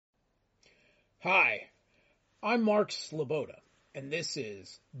Hi, I'm Mark Sloboda, and this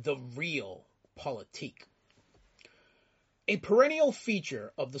is The Real Politique. A perennial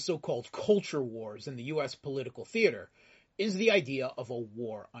feature of the so-called culture wars in the U.S. political theater is the idea of a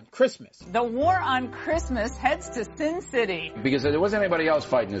war on Christmas. The war on Christmas heads to Sin City. Because there wasn't anybody else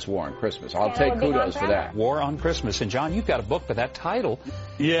fighting this war on Christmas. I'll take kudos for that. War on Christmas. And John, you've got a book with that title.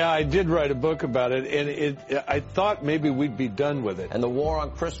 Yeah, I did write a book about it, and I thought maybe we'd be done with it. And the war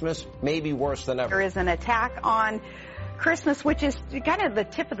on Christmas may be worse than ever. There is an attack on Christmas, which is kind of the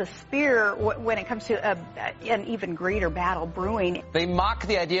tip of the spear when it comes to an even greater battle brewing. They mock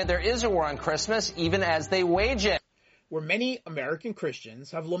the idea there is a war on Christmas even as they wage it. Where many American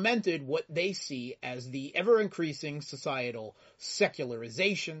Christians have lamented what they see as the ever-increasing societal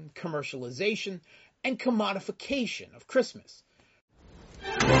secularization, commercialization, and commodification of Christmas.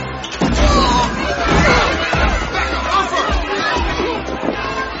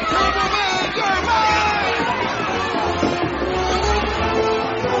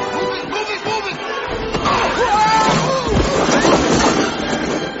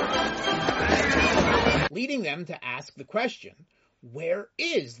 Leading them to ask the question, where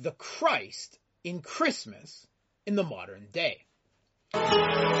is the Christ in Christmas in the modern day?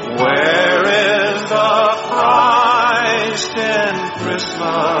 Where is the Christ in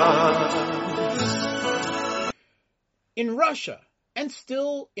Christmas? In Russia, and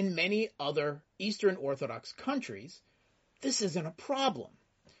still in many other Eastern Orthodox countries, this isn't a problem.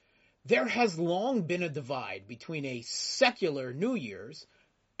 There has long been a divide between a secular New Year's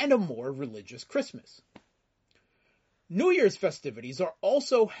and a more religious Christmas. New Year's festivities are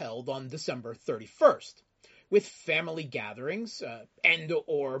also held on December 31st, with family gatherings and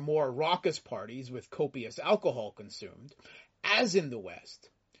or more raucous parties with copious alcohol consumed, as in the West.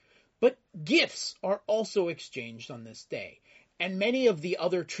 But gifts are also exchanged on this day, and many of the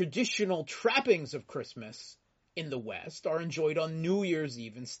other traditional trappings of Christmas in the West are enjoyed on New Year's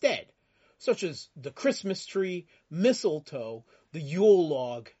Eve instead, such as the Christmas tree, mistletoe, the Yule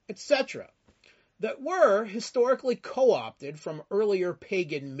log, etc., that were historically co-opted from earlier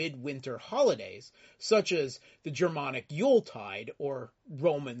pagan midwinter holidays, such as the Germanic Yuletide or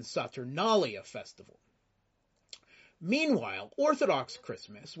Roman Saturnalia festival. Meanwhile, Orthodox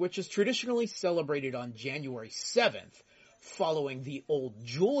Christmas, which is traditionally celebrated on January 7th, following the old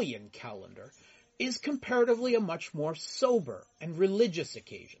Julian calendar, is comparatively a much more sober and religious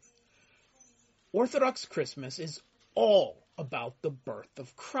occasion. Orthodox Christmas is all about the birth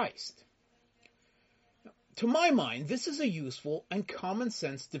of Christ. To my mind, this is a useful and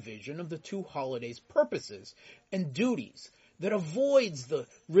common-sense division of the two holidays' purposes and duties that avoids the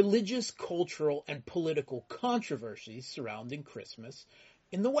religious, cultural, and political controversies surrounding Christmas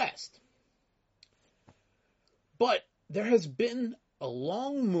in the West. But there has been a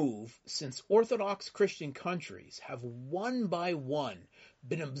long move since Orthodox Christian countries have one by one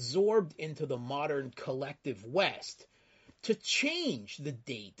been absorbed into the modern collective West to change the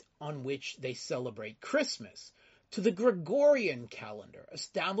date on which they celebrate Christmas to the Gregorian calendar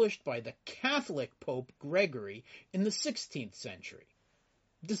established by the Catholic Pope Gregory in the 16th century,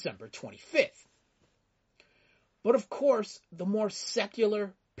 December 25th. But of course, the more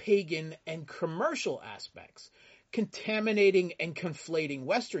secular, pagan, and commercial aspects contaminating and conflating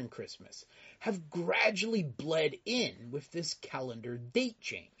Western Christmas have gradually bled in with this calendar date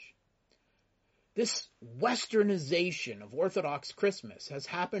change. This westernization of Orthodox Christmas has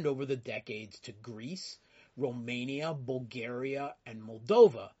happened over the decades to Greece, Romania, Bulgaria, and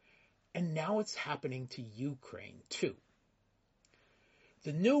Moldova, and now it's happening to Ukraine too.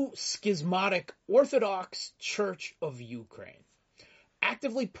 The new schismatic Orthodox Church of Ukraine,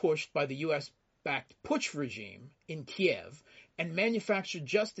 actively pushed by the U.S.-backed Putsch regime in Kiev and manufactured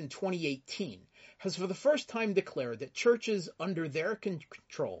just in 2018, has for the first time declared that churches under their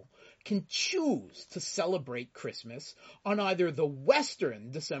control can choose to celebrate Christmas on either the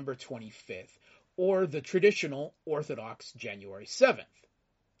Western December 25th or the traditional Orthodox January 7th.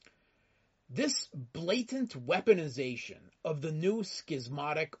 This blatant weaponization of the new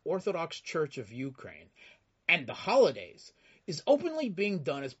schismatic Orthodox Church of Ukraine and the holidays is openly being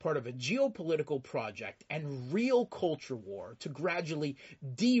done as part of a geopolitical project and real culture war to gradually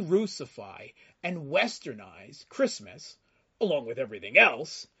de-Russify and westernize Christmas, along with everything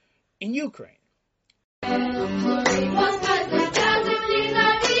else, in Ukraine.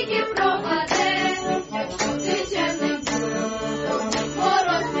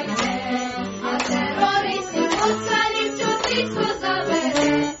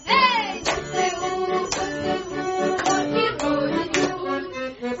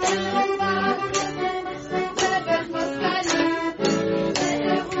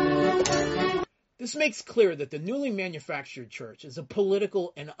 This makes clear that the newly manufactured church is a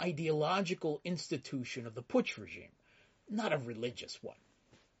political and ideological institution of the Putsch regime, not a religious one.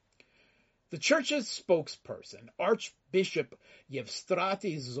 The church's spokesperson, Archbishop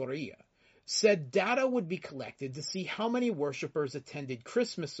Yevstratis Zoria, said data would be collected to see how many worshippers attended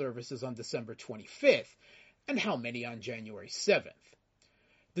Christmas services on December 25th and how many on January 7th.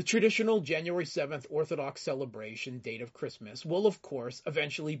 The traditional January 7th Orthodox celebration date of Christmas will, of course,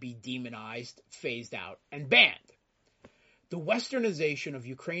 eventually be demonized, phased out, and banned. The westernization of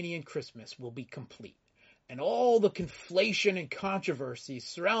Ukrainian Christmas will be complete, and all the conflation and controversies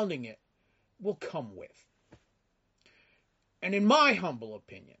surrounding it will come with. And in my humble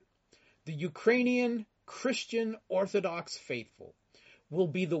opinion, the Ukrainian Christian Orthodox faithful will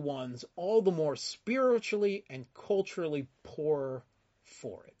be the ones all the more spiritually and culturally poorer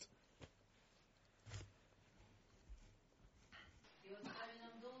for it.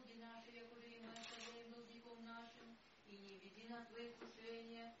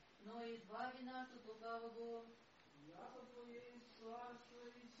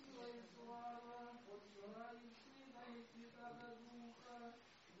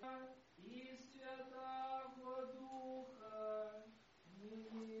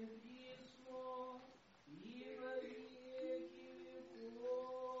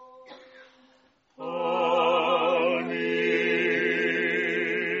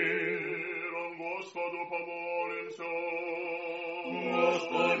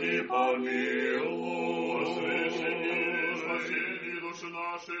 Господи, помилуй. Спаси души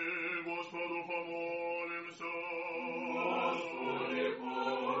наши, Господу помолимся.